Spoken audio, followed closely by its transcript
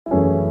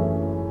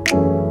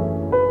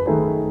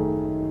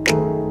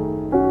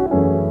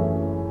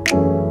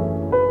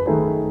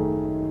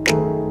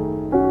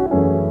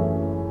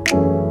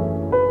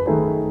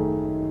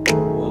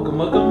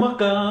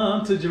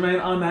to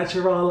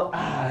JermaineAuNatural.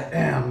 I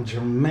am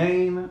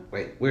Jermaine.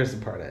 Wait, where's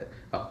the part at?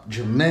 Oh,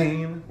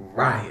 Jermaine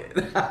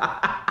Riot.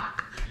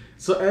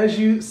 So as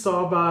you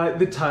saw by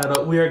the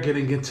title, we are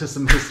getting into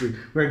some history.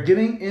 We're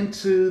getting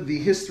into the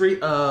history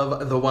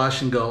of the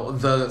wash and go,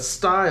 the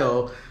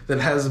style that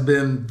has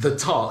been the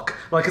talk.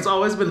 Like, it's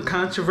always been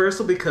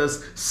controversial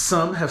because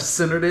some have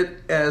centered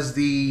it as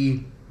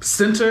the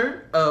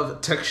center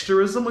of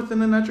texturism within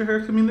the natural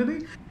hair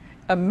community.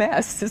 A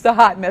mess. It's a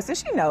hot mess, and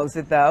she knows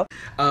it though.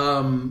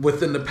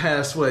 Within the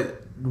past,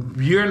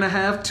 year and a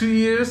half, 2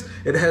 years,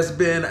 it has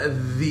been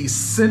the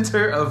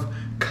center of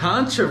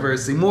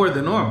controversy more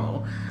than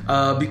normal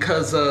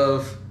because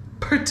of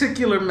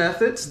particular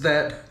methods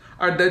that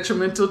are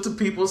detrimental to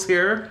people's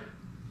hair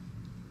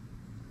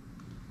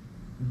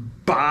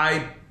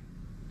by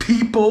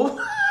people.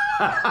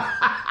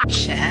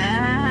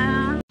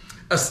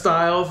 A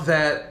style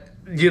that,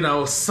 you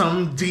know,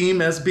 some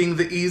deem as being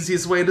the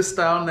easiest way to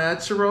style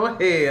natural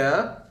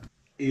hair.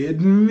 It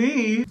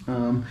me.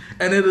 And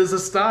it is a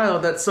style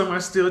that some are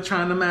still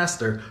trying to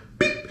master.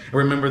 Beep.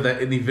 Remember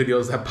that any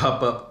videos that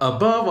pop up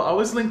above are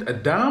always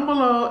linked down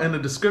below in the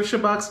description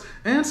box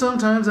and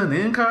sometimes in the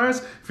end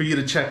cards for you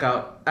to check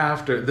out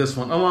after this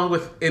one, along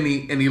with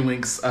any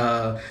links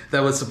that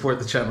would support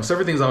the channel. So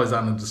everything's always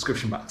down in the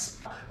description box.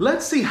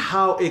 Let's see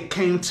how it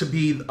came to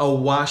be a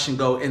wash and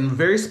go, and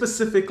very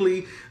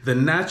specifically the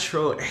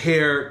natural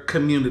hair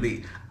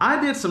community.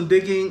 I did some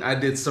digging, I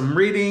did some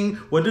reading.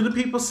 What do the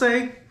people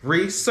say?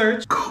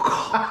 Research, Google.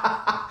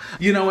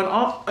 You know,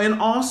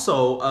 and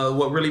also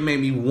what really made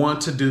me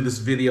want to do this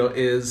video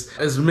is,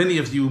 as many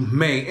of you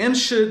may and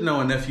should know,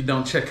 and if you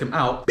don't, check him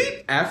out,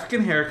 beep,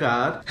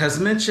 AfrikanHairGod has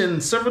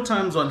mentioned several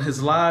times on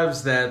his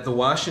lives that the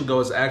wash and go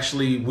is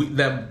actually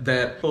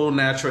that full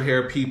natural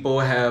hair people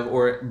have,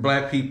 or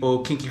black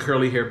people, kinky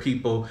curly hair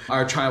people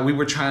are trying. We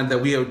are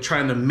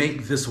trying to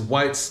make this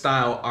white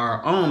style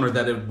our own, or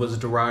that it was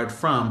derived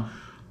from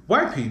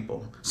white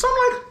people. So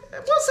I'm like,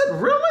 was it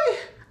really?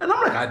 And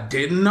I'm like, I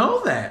didn't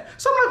know that.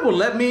 So I'm like,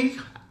 well,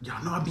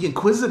 y'all know I'd be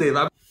inquisitive.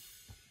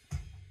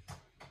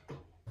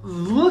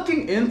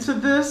 Looking into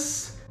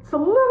this, it's a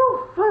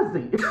little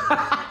fuzzy.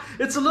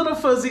 It's a little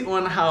fuzzy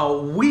on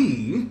how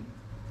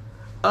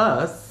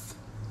us,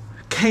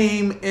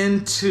 came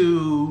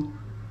into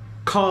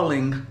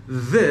calling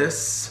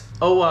this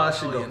a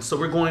wash and go. So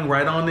we're going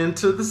right on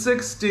into the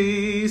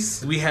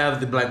 60s. We have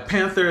the Black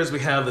Panthers, we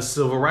have the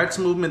civil rights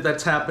movement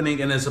that's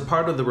happening, and as a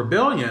part of the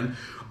rebellion,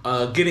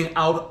 getting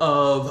out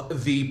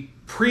of the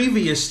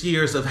previous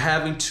years of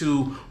having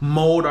to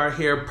mold our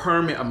hair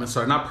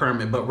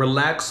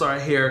relax our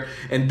hair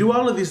and do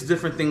all of these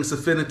different things to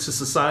fit into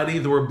society.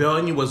 The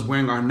rebellion was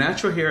wearing our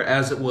natural hair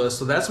as it was.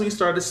 So that's when you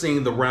started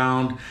seeing the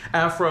round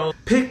afro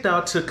picked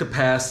out to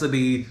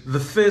capacity, the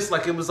fist,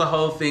 like it was a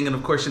whole thing. And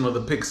of course, you know, the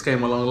pics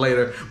came along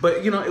later,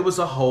 but you know, it was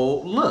a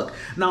whole look.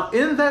 Now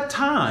in that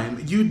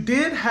time, you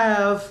did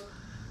have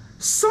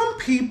some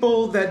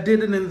people that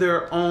did it in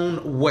their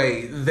own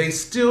way. They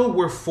still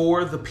were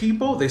for the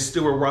people. They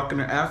still were rocking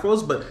their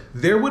afros, but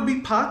there would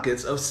be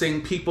pockets of seeing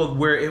people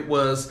where it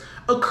was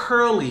a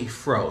curly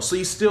fro. So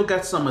you still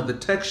got some of the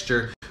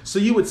texture. So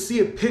you would see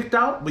it picked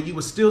out, but you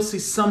would still see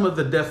some of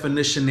the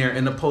definition there,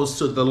 in opposed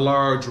to the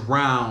large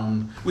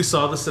round. We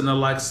saw this in the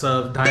likes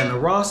of Diana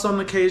Ross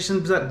on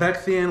occasion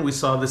back then. We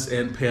saw this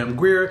in Pam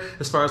Grier,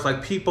 as far as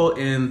like people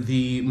in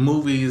the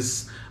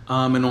movies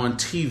and on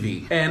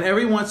TV. And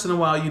every once in a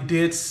while, you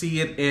did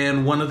see it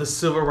in one of the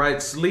civil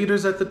rights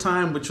leaders at the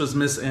time, which was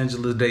Miss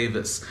Angela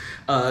Davis.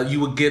 You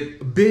would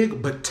get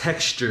big but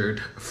textured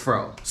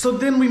fro. So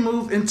then we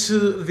move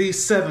into the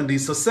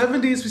 70s. So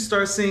 70s, we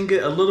start seeing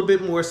it a little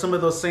bit more. Some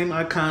of those same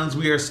icons,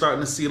 we are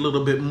starting to see a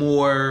little bit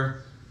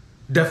more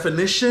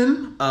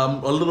definition, a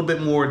little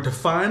bit more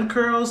defined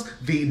curls.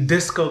 The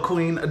disco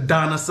queen,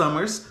 Donna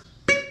Summers,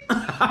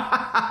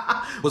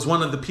 was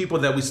one of the people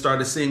that we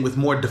started seeing with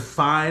more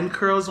defined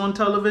curls on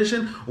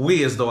television.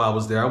 As though I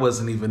was there. I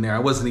wasn't even there. I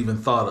wasn't even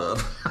thought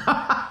of.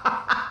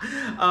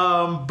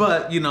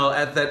 But, you know,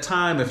 at that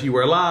time, if you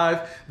were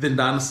alive, then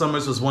Donna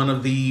Summers was one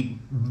of the,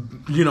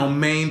 you know,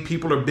 main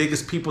people or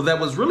biggest people that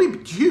was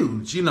really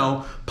huge, you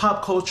know,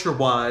 pop culture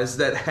wise,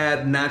 that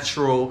had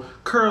natural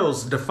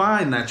curls,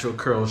 defined natural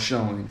curls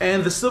showing.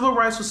 And the civil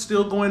rights was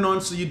still going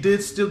on, so you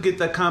did still get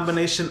that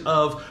combination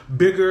of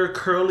bigger,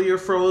 curlier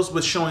fros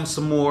with showing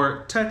some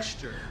more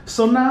texture.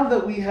 So now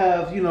that we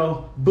have, you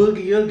know,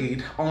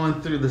 boogie-oogied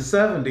on through the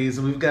 70s,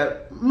 and we've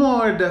got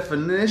more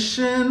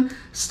definition,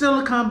 still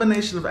a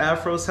combination of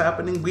afros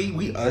happening,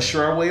 we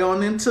usher our way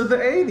on into the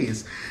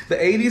 80s. The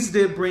 80s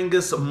did bring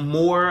us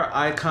more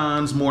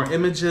icons, more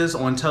images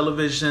on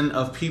television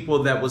of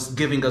people that was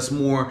giving us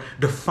more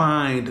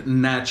defined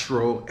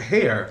natural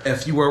hair.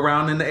 If you were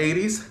around in the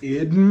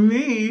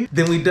 80s,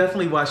 then we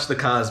definitely watched The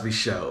Cosby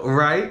Show,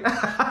 right?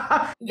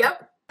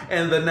 Yep.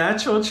 And the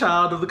natural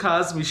child of the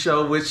Cosby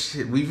Show, which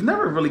we've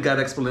never really got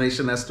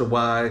explanation as to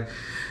why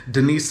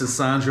Denise and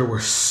Sandra were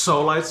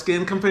so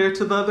light-skinned compared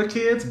to the other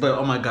kids, but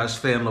oh my gosh,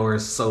 fan lore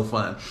is so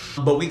fun.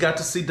 But we got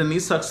to see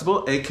Denise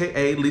Huxtable,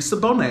 aka Lisa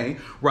Bonet,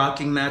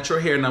 rocking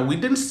natural hair. Now, we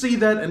didn't see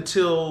that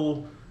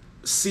until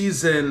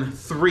season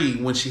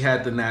 3 when she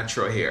had the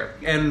natural hair.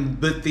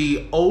 And with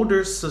the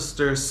older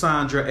sister,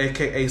 Sandra,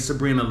 aka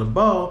Sabrina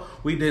LeBeau,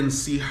 we didn't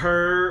see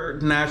her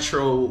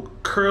natural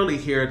curly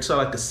hair until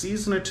like a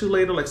season or 2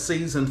 later, like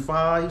season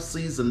 5,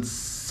 season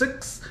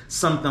 6,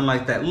 something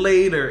like that,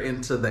 later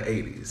into the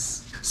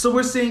 80s. So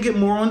we're seeing it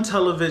more on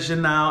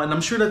television now, and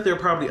I'm sure that there are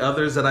probably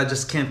others that I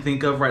just can't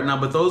think of right now,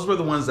 but those were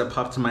the ones that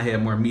popped to my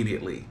head more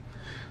immediately.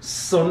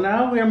 So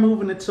now we are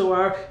moving into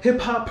our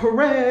hip-hop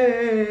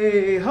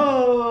parade.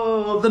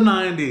 Oh, the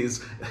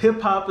 90s.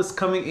 Hip-hop is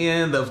coming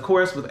in. Of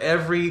course, with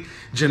every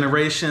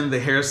generation, the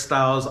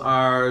hairstyles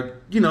are,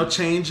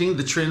 changing.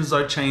 The trends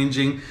are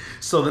changing.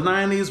 So the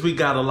 90s, we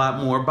got a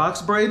lot more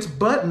box braids,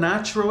 but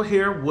natural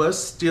hair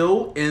was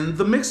still in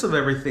the mix of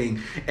everything.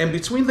 And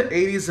between the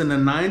 80s and the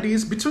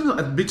 90s, between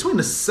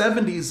the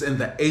 70s and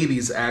the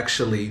 80s,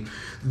 actually,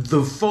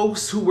 the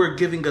folks who were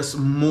giving us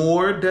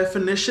more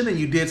definition, and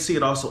you did see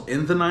it also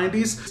in the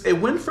 90s, it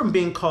went from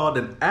being called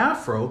an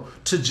afro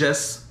to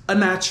just a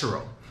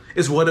natural,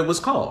 is what it was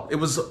called. It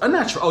was a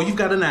natural. Oh, you've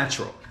got a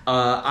natural.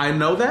 I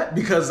know that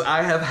because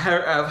I've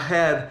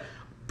had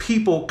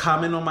people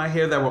comment on my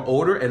hair that were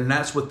older, and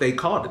that's what they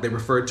called it. They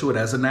referred to it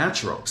as a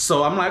natural.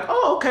 So I'm like,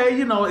 oh,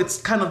 okay, it's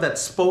kind of that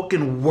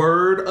spoken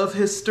word of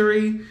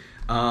history.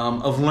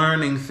 Of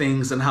learning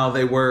things and how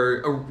they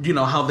were,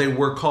 how they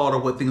were called or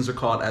what things are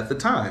called at the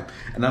time.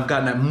 And I've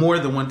gotten that more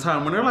than one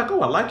time when they're like,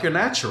 oh, I like your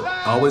natural.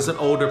 Always an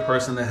older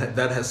person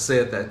that has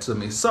said that to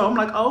me. So I'm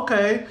like,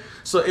 okay.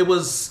 So it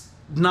was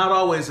not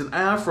always an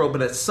afro,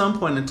 but at some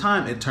point in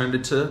time, it turned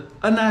into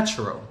a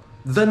natural.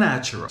 The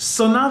natural.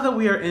 So now that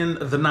we are in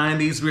the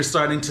 90s, we're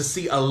starting to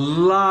see a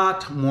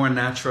lot more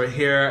natural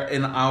hair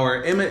in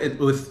our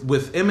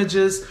with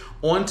images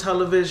on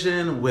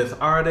television, with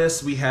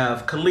artists. We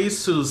have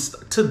Khalees, who's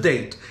to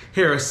date,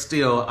 hair is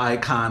still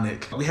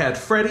iconic. We had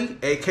Freddie,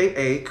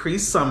 aka Cree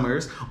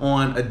Summers,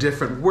 on A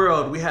Different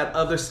World. We had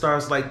other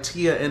stars like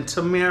Tia and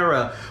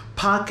Tamara,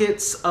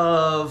 pockets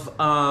of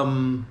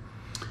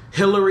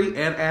Hillary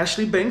and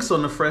Ashley Banks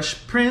on The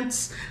Fresh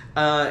Prince.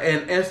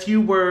 And if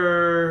you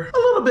were a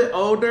little bit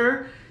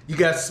older, you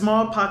got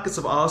small pockets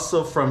of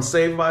also from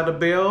Saved by the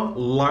Bell,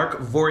 Lark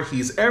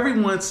Voorhees. Every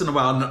once in a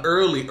while, in the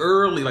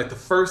early, like the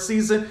first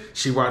season,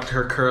 she rocked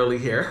her curly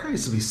hair. Her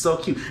used to be so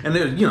cute. And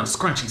then,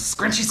 scrunchies.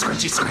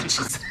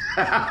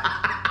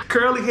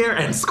 Curly hair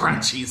and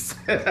scrunchies.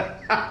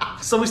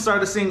 So we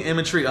started seeing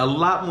imagery a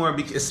lot more.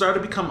 It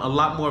started to become a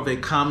lot more of a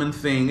common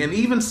thing. And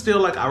even still,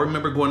 like, I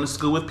remember going to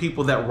school with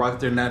people that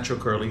rocked their natural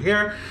curly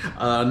hair.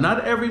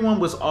 Not everyone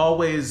was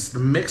always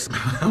mixed.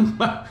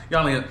 My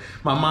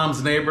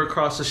mom's neighbor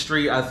across the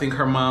street, I think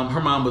her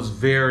mom was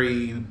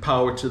very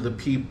power to the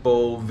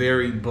people,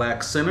 very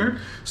black centered.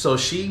 So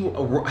she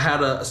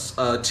had a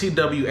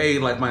TWA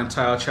like my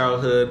entire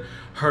childhood.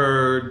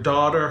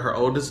 Her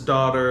oldest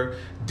daughter,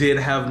 did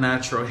have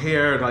natural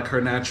hair, like her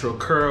natural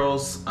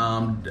curls,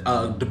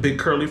 the big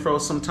curly fro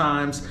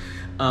sometimes.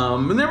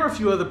 And there were a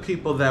few other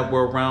people that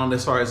were around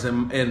as far as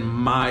in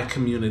my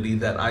community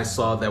that I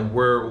saw that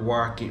were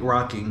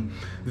rocking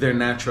their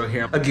natural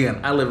hair.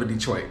 Again, I live in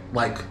Detroit.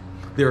 Like,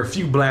 there are a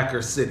few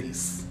blacker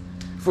cities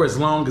for as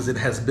long as it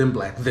has been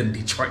black than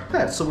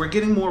Detroit. So we're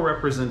getting more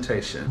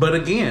representation. But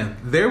again,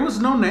 there was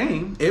no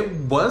name. It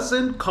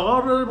wasn't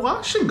called a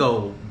wash and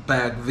go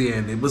back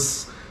then. It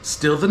was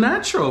still the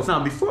natural.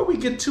 Now, before we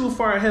get too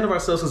far ahead of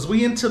ourselves, as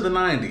we into the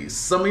 90s,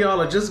 some of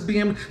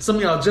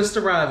y'all just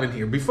arriving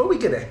here. Before we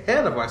get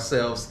ahead of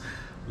ourselves,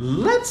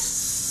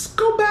 let's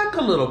go back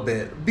a little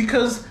bit,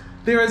 because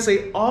there is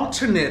a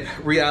alternate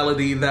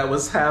reality that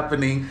was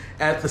happening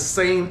at the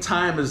same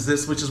time as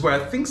this, which is where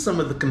I think some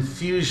of the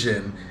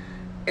confusion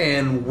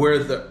and where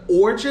the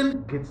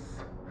origin gets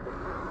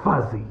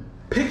fuzzy.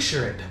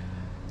 Picture it.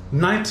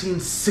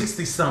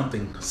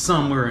 1960-something,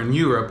 somewhere in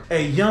Europe,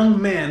 a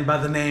young man by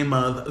the name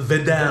of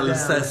Vidal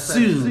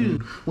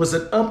Sassoon was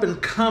an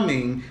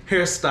up-and-coming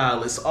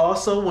hairstylist,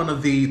 also one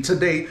of the,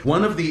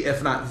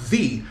 if not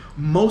the,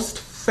 most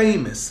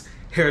famous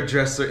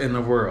hairdresser in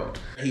the world.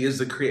 He is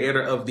the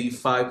creator of the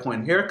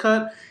 5-point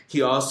haircut.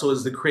 He also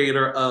is the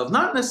creator of,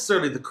 not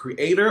necessarily the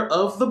creator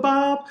of the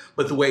bob,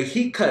 but the way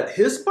he cut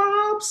his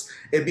bobs,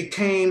 it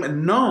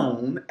became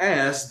known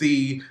as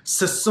the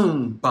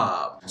Sassoon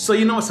bob. So,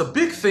 it's a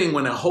big thing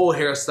when a whole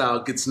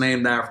hairstyle gets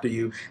named after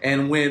you,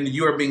 and when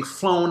you are being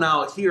flown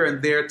out here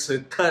and there to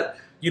cut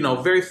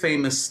very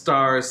famous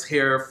stars'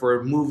 hair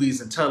for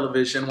movies and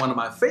television. One of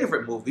my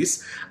favorite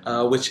movies,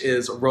 which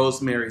is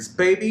Rosemary's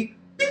Baby.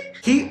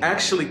 He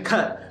actually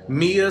cut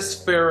Mia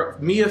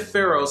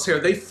Farrow's hair.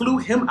 They flew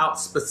him out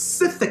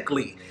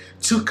specifically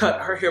to cut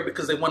her hair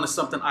because they wanted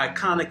something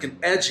iconic and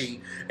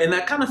edgy, and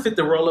that kind of fit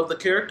the role of the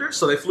character.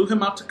 So they flew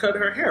him out to cut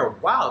her hair.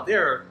 Wow,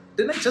 didn't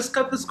they just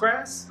cut this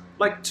grass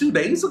like 2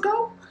 days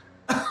ago?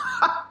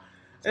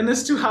 And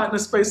it's too hot in the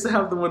space to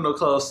have the window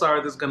closed.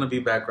 Sorry, there's going to be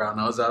background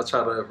noise. I'll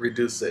try to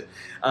reduce it.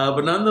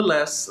 But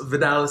nonetheless,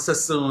 Vidal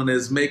Sassoon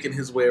is making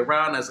his way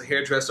around as a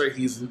hairdresser.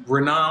 He's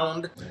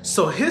renowned.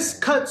 So his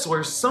cuts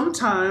were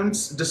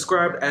sometimes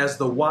described as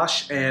the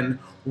wash and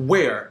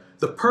wear.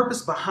 The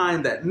purpose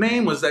behind that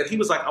name was that he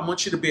was like, I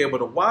want you to be able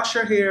to wash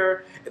your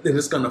hair, and then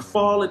it's going to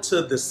fall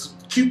into this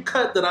cute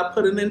cut that I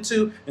put it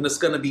into, and it's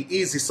going to be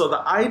easy. So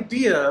the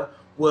idea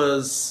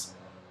was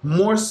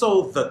more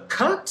so the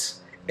cut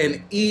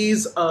and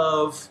ease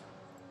of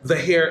the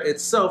hair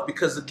itself,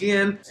 because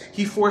again,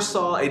 he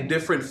foresaw a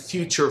different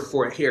future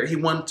for hair. He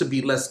wanted to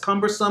be less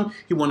cumbersome.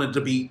 He wanted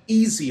to be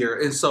easier.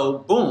 And so,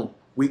 boom,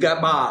 we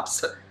got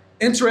bobs.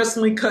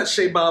 Interestingly cut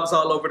shea bobs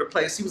all over the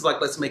place. He was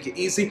like, let's make it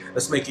easy.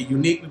 Let's make it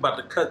unique. We're about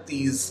to cut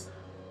these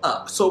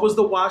up. So it was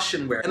the wash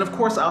and wear. And of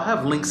course, I'll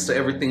have links to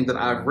everything that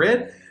I've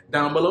read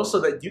down below so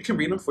that you can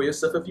read them for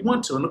yourself if you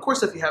want to. And of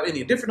course, if you have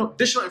any additional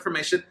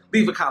information,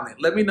 leave a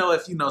comment. Let me know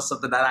if you know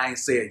something that I ain't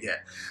said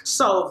yet.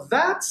 So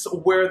that's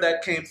where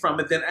that came from.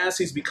 And then as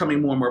he's becoming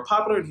more and more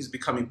popular and he's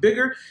becoming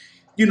bigger,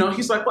 you know,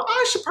 he's like, well,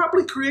 I should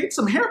probably create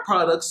some hair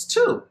products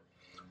too.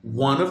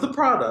 One of the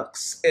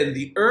products in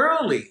the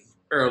early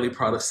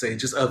product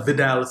stages of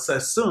Vidal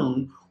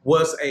Sassoon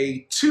was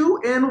a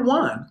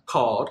 2-in-1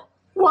 called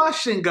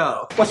Wash and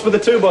Go. What's with the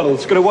 2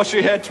 bottles? Gonna wash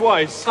your hair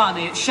twice?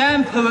 Funny, it's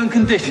shampoo and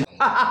conditioner.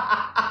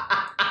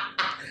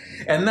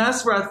 And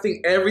that's where I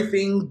think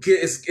everything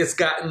it's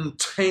gotten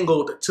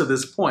tangled to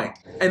this point.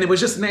 And it was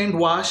just named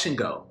Wash and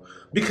Go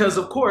because,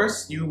 of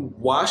course, you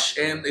wash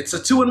and it's a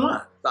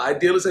 2-in-1. The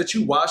ideal is that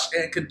you wash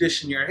and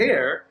condition your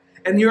hair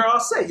and you're all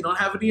set. You don't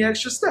have any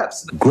extra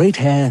steps. Great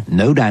hair,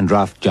 no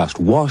dandruff, just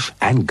wash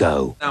and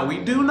go. Now, we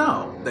do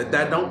know that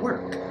that don't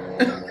work.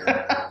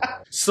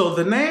 So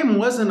the name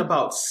wasn't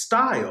about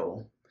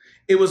style.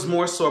 It was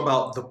more so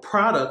about the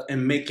product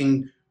and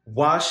making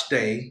wash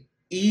day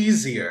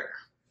easier.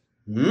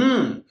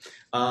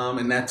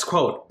 And that's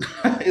quoted.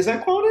 Is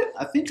that quoted?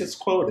 I think it's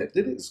quoted.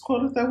 It's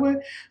quoted that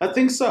way? I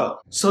think so.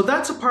 So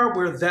that's a part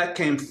where that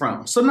came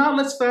from. So now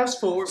let's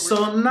fast forward.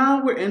 So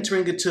now we're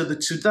entering into the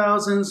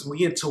 2000s.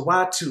 We into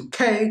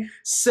Y2K.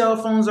 Cell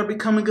phones are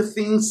becoming a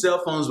thing.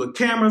 Cell phones with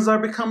cameras are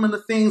becoming a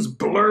thing.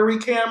 Blurry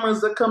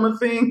cameras become a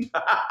thing.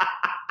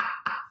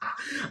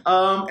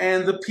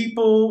 And the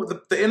people,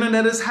 the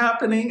internet is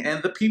happening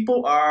and the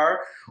people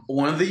are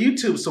on the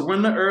YouTube. So we're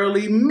in the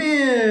early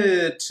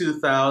mid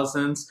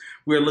 2000s.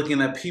 We're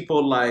looking at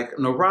people like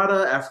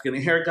Narada,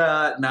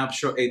 AfrikanHairGod,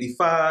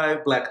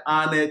 Maxodo, Black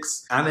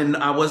Onyx.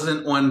 I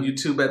wasn't on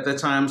YouTube at that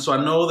time, so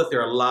I know that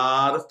there are a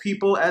lot of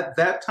people at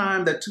that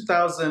time, that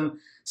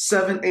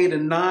 2007, 8,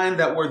 and 9,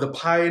 that were the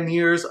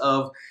pioneers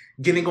of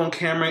getting on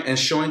camera and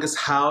showing us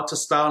how to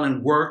style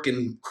and work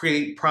and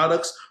create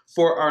products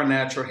for our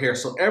natural hair.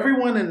 So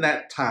everyone in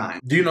that time,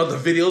 you know, the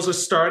videos are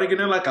starting and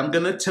they're like, I'm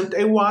gonna attempt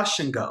a wash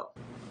and go.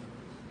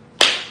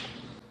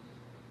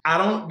 I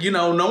don't, you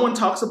know, no one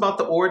talks about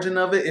the origin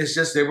of it. It's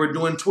just they were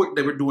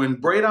doing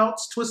braid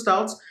outs, twist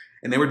outs,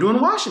 and they were doing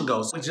wash and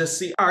goes. We just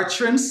see our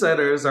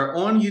trendsetters are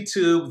on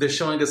YouTube. They're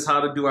showing us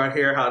how to do our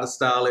hair, how to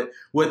style it,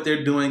 what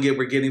they're doing it.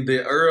 We're getting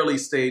the early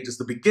stages,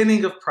 the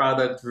beginning of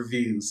product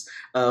reviews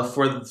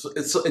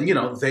and you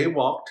know, they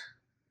walked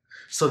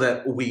so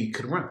that we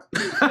could run.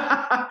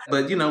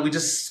 But you know,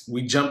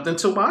 we jumped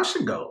into wash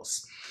and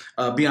goes.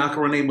 Bianca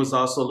Renee was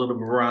also a little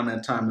bit around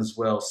that time as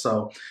well.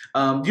 So,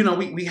 you know,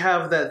 we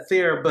have that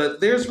there,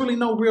 but there's really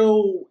no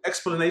real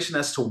explanation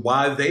as to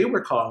why they were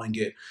calling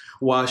it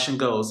wash and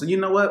goes. And you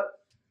know what?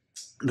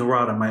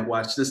 Narada might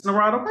watch this.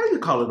 Narada, why do you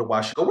call it a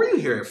wash and go? Where do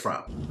you hear it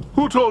from?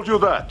 Who told you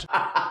that?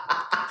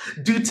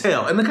 Do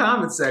tell in the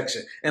comment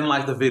section and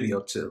like the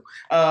video too.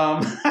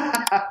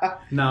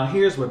 Now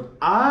here's what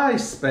I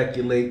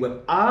speculate,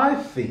 what I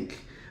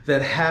think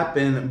that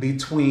happened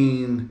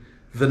between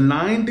the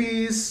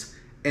 90s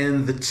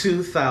and the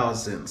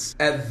 2000s.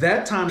 At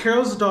that time,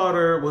 Carol's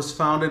Daughter was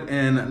founded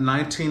in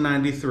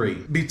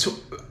 1993.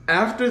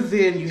 After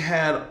then, you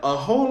had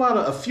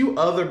a few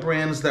other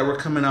brands that were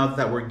coming out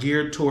that were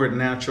geared toward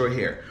natural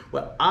hair.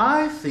 What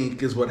I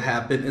think is what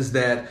happened is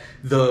that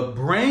the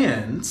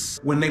brands,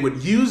 when they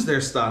would use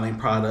their styling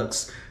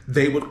products,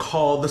 they would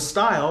call the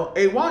style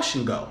a wash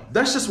and go.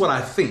 That's just what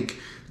I think.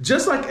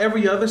 Just like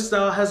every other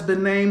style has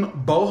been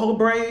named boho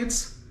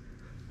braids,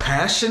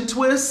 passion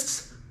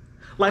twists.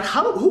 Like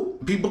who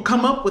people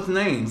come up with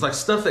names, like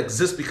stuff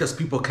exists because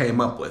people came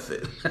up with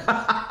it.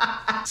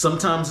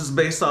 Sometimes it's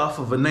based off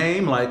of a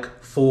name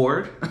like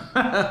Ford,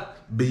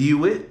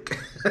 Buick.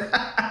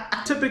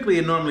 Typically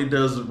it normally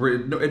does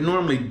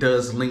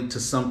link to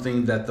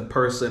something that the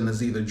person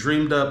has either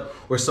dreamed up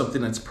or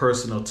something that's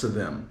personal to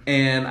them.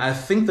 And I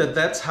think that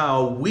that's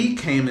how we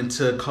came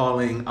into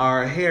calling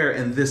our hair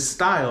in this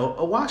style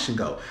a wash and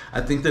go.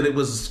 I think that it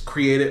was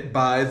created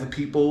by the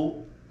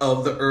people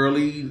of the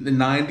early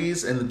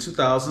 90s and the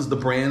 2000s, the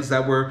brands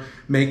that were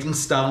making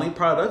styling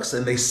products,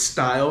 and they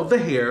styled the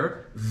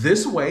hair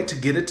this way to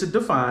get it to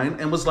define,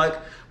 and was like,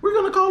 we're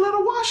gonna call it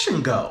a wash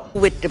and go.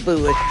 With the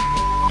boo.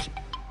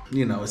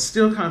 You know, it's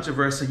still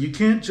controversial. You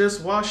can't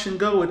just wash and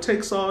go. It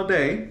takes all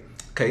day.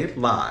 Okay,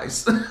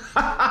 lies.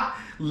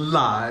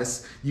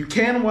 Lies. You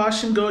can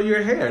wash and go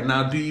your hair.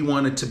 Now, do you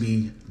want it to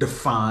be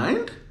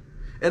defined?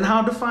 And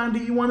how defined do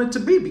you want it to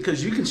be?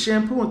 Because you can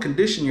shampoo and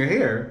condition your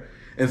hair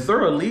and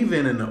throw a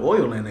leave-in and an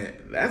oil in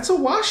it. That's a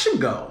wash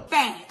and go.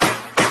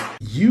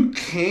 You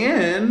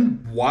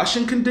can wash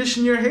and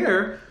condition your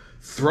hair,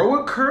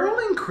 throw a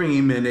curling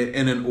cream in it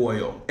and an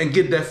oil and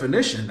get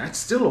definition. That's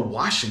still a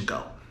wash and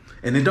go.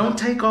 And it don't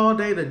take all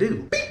day to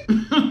do.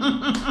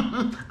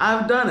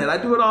 I've done it. I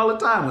do it all the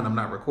time when I'm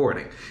not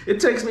recording. It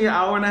takes me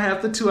 1.5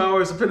 hours to 2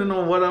 hours depending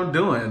on what I'm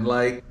doing.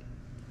 Like,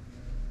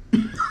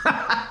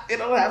 it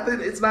don't have to,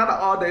 it's not an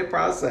all-day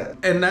process.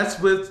 And that's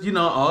with, you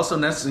know, also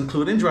that's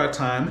including dry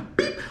time.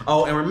 Beep.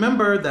 Oh, and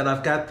remember that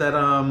I've got that,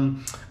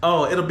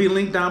 it'll be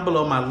linked down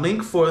below. My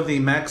link for the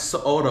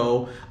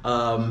Maxodo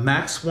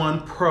Max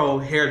 1 Pro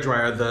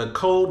hairdryer. The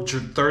code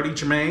 30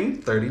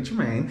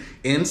 Jermaine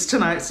ends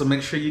tonight. So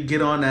make sure you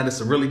get on that.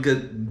 It's a really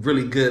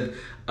good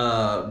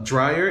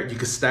dryer. You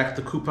can stack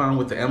the coupon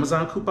with the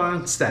Amazon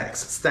coupon.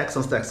 Stacks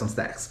on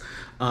stacks.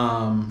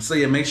 So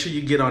yeah, make sure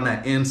you get on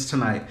that. Ends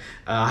tonight.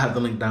 I'll have the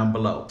link down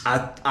below.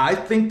 I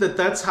think that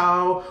that's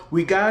how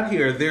we got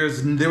here. There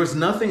was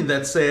nothing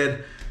that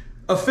said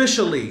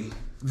officially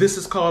this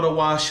is called a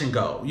wash and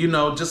go. You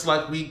know, just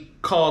like we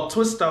call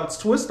twist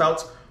outs.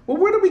 Well,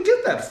 where did we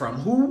get that from?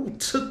 Who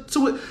took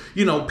to it?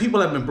 You know, people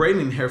have been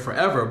braiding hair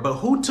forever, but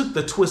who took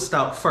the twist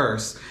out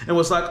first and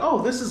was like,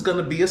 oh, this is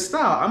gonna be a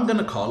style. I'm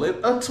gonna call it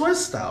a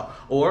twist out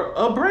or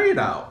a braid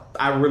out.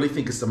 I really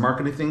think it's a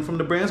marketing thing from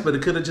the brands, but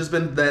it could have just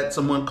been that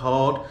someone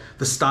called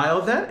the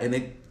style that and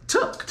it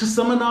took. To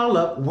sum it all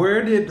up,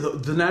 where did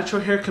the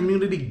natural hair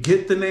community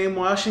get the name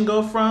wash and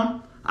go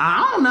from?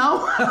 I don't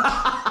know.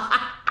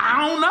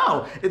 I don't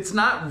know. It's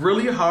not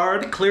really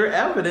hard, clear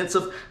evidence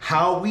of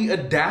how we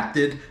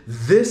adapted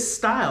this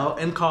style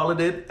and called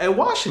it a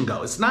wash and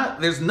go. It's not,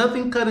 there's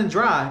nothing cut and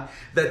dry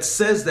that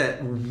says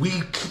that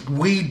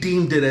we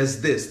deemed it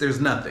as this.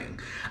 There's nothing.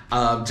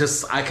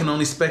 I can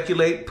only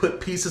speculate, put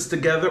pieces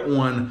together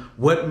on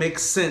what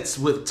makes sense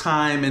with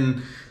time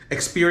and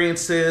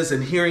experiences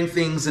and hearing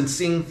things and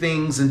seeing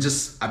things, and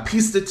I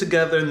pieced it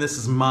together, and this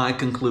is my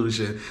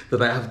conclusion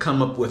that I have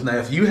come up with. Now,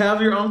 if you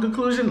have your own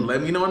conclusion,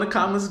 let me know in the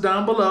comments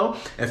down below.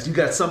 If you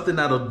got something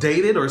that'll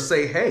date it or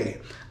say,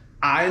 hey,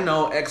 I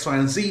know X, Y,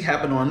 and Z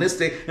happened on this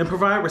day, and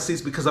provide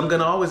receipts, because I'm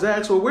gonna always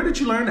ask, well, where did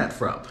you learn that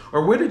from?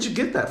 Or where did you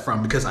get that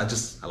from? Because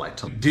I like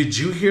to. Did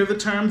you hear the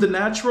term the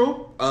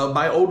natural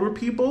by older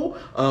people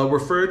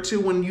referred to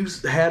when you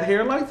had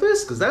hair like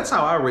this? Because that's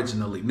how I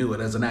originally knew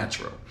it, as a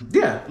natural.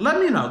 Yeah, let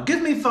me know.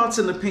 Give me thoughts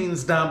and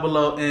opinions down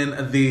below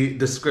in the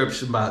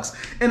description box.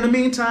 In the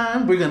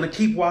meantime, we're gonna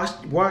keep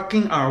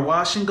walking our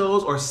wash and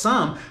goes, or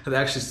some have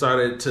actually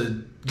started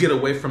to get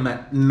away from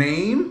that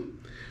name.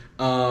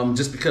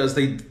 Just because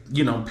they,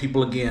 you know,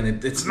 people, again,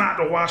 it's not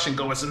a wash and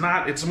go.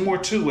 It's more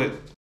to it.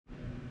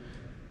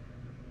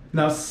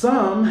 Now,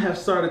 some have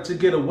started to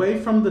get away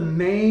from the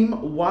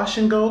name wash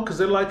and go because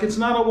they're like, it's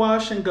not a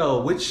wash and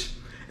go, which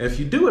if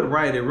you do it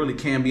right, it really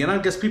can be. And I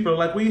guess people are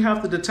like, well, you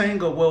have to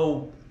detangle.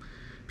 Well,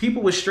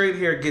 people with straight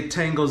hair get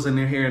tangles in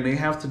their hair, and they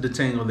have to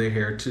detangle their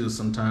hair too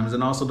sometimes.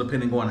 And also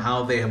depending on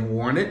how they have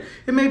worn it,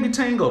 it may be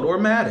tangled or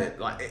matted.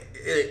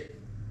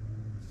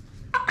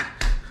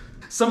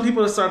 Some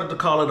people have started to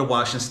call it a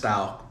wash and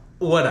style.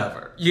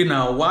 Whatever. You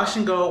know, wash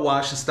and go,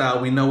 wash and style,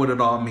 we know what it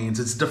all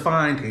means. It's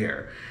defined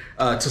hair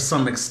to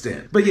some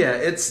extent. But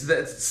yeah,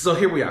 so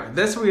here we are.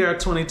 That's where we are,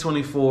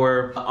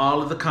 2024.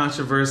 All of the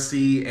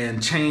controversy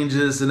and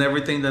changes and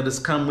everything that has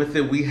come with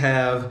it. We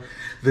have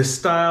this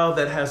style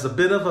that has a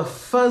bit of a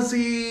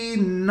fuzzy,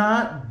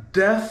 not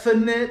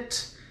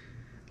definite,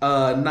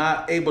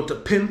 not able to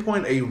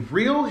pinpoint a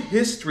real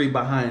history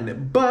behind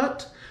it.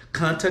 But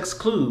context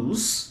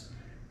clues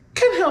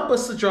can help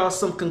us to draw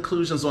some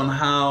conclusions on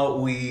how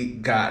we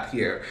got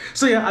here.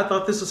 So yeah, I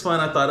thought this was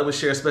fun. I thought it would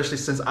share, especially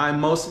since I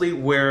mostly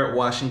wear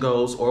wash and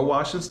goes or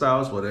wash and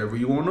styles, whatever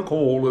you want to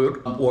call it,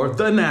 or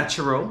the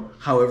natural,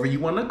 however you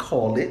want to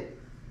call it.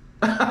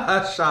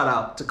 Shout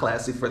out to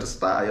Classy for the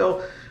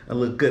style. A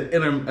little good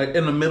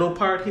in the middle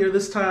part here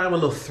this time, a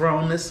little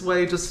thrown this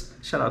way. Just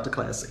shout out to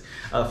Classy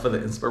for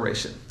the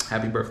inspiration.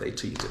 Happy birthday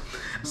to you too.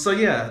 So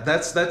yeah,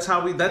 that's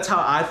how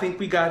I think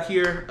we got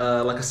here.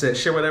 Like I said,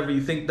 share whatever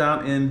you think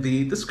down in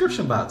the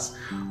description box.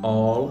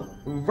 All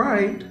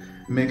right,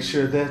 make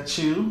sure that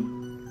you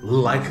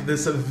like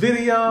this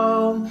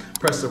video,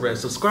 press the red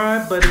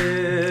subscribe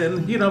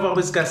button. You know, I've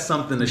always got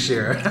something to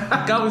share.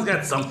 I've always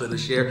got something to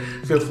share.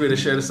 Feel free to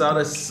share this out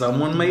as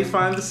someone may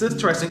find this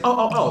interesting.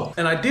 Oh.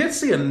 And I did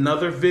see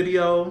another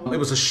video. It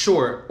was a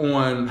short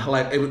on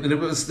it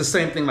was the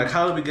same thing, like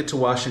how did we get to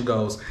wash and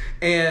goes?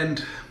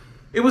 And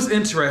it was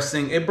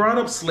interesting. It brought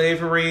up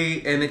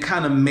slavery, and it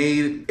kind of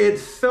it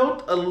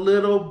felt a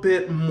little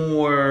bit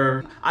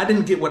more, I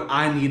didn't get what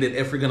I needed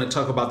if we're gonna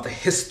talk about the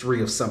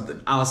history of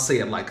something. I'll say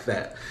it like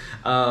that.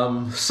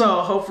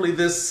 So hopefully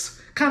this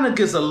kind of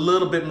gives a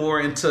little bit more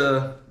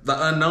into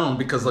the unknown,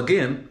 because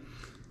again,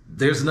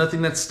 There's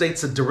nothing that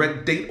states a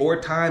direct date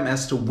or time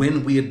as to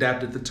when we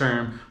adapted the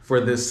term for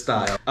this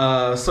style.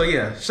 So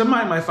yeah,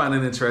 Jermaine might find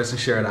it interesting,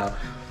 share it out.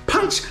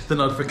 Punch the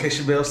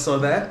notification bell so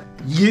that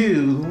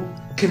you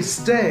can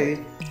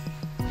stay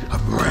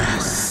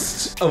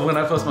abreast of when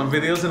I post my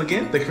videos. And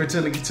again, thank you for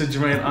tuning to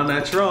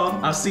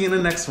JermaineAuNatural. I'll see you in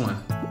the next one.